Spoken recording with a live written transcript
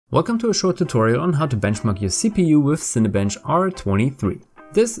Welcome to a short tutorial on how to benchmark your CPU with Cinebench R23.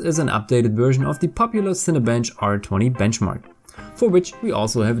 This is an updated version of the popular Cinebench R20 benchmark, for which we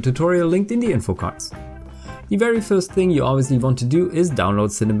also have a tutorial linked in the info cards. The very first thing you obviously want to do is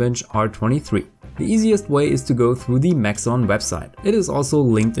download Cinebench R23. The easiest way is to go through the Maxon website. It is also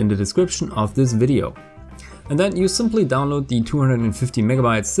linked in the description of this video. And then you simply download the 250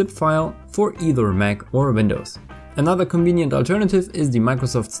 MB zip file for either Mac or Windows. Another convenient alternative is the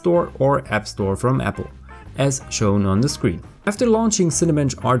Microsoft Store or App Store from Apple, as shown on the screen. After launching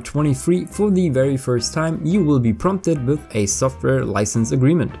Cinebench R23 for the very first time, you will be prompted with a software license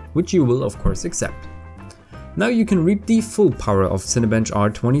agreement, which you will of course accept. Now you can reap the full power of Cinebench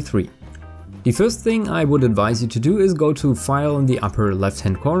R23. The first thing I would advise you to do is go to File in the upper left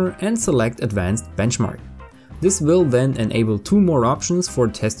hand corner and select Advanced Benchmark. This will then enable two more options for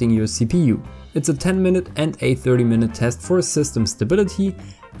testing your CPU. It's a 10-minute and a 30-minute test for system stability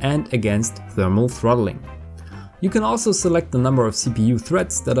and against thermal throttling. You can also select the number of CPU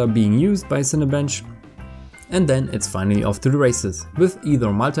threads that are being used by Cinebench, and then it's finally off to the races with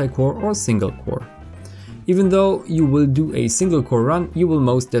either multi-core or single-core. Even though you will do a single-core run, you will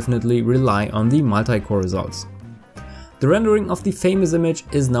most definitely rely on the multi-core results. The rendering of the famous image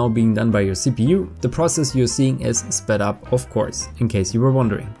is now being done by your CPU. The process you're seeing is sped up, of course, in case you were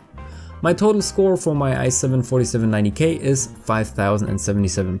wondering. My total score for my i7-4790K is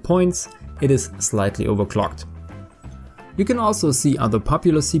 5077 points. It is slightly overclocked. You can also see other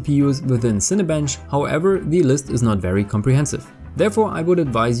popular CPUs within Cinebench, however the list is not very comprehensive. Therefore I would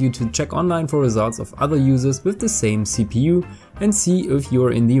advise you to check online for results of other users with the same CPU and see if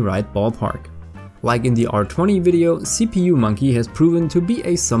you're in the right ballpark. Like in the R20 video, CPU Monkey has proven to be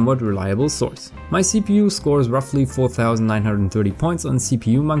a somewhat reliable source. My CPU scores roughly 4930 points on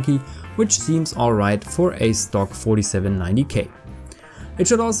CPU Monkey, which seems alright for a stock 4790K. It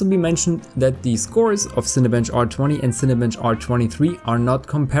should also be mentioned that the scores of Cinebench R20 and Cinebench R23 are not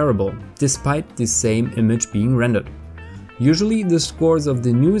comparable, despite the same image being rendered. Usually the scores of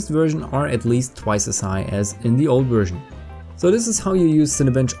the newest version are at least twice as high as in the old version. So this is how you use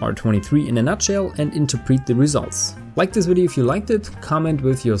Cinebench R23 in a nutshell and interpret the results. Like this video if you liked it, comment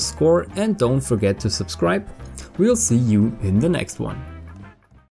with your score and don't forget to subscribe. We'll see you in the next one.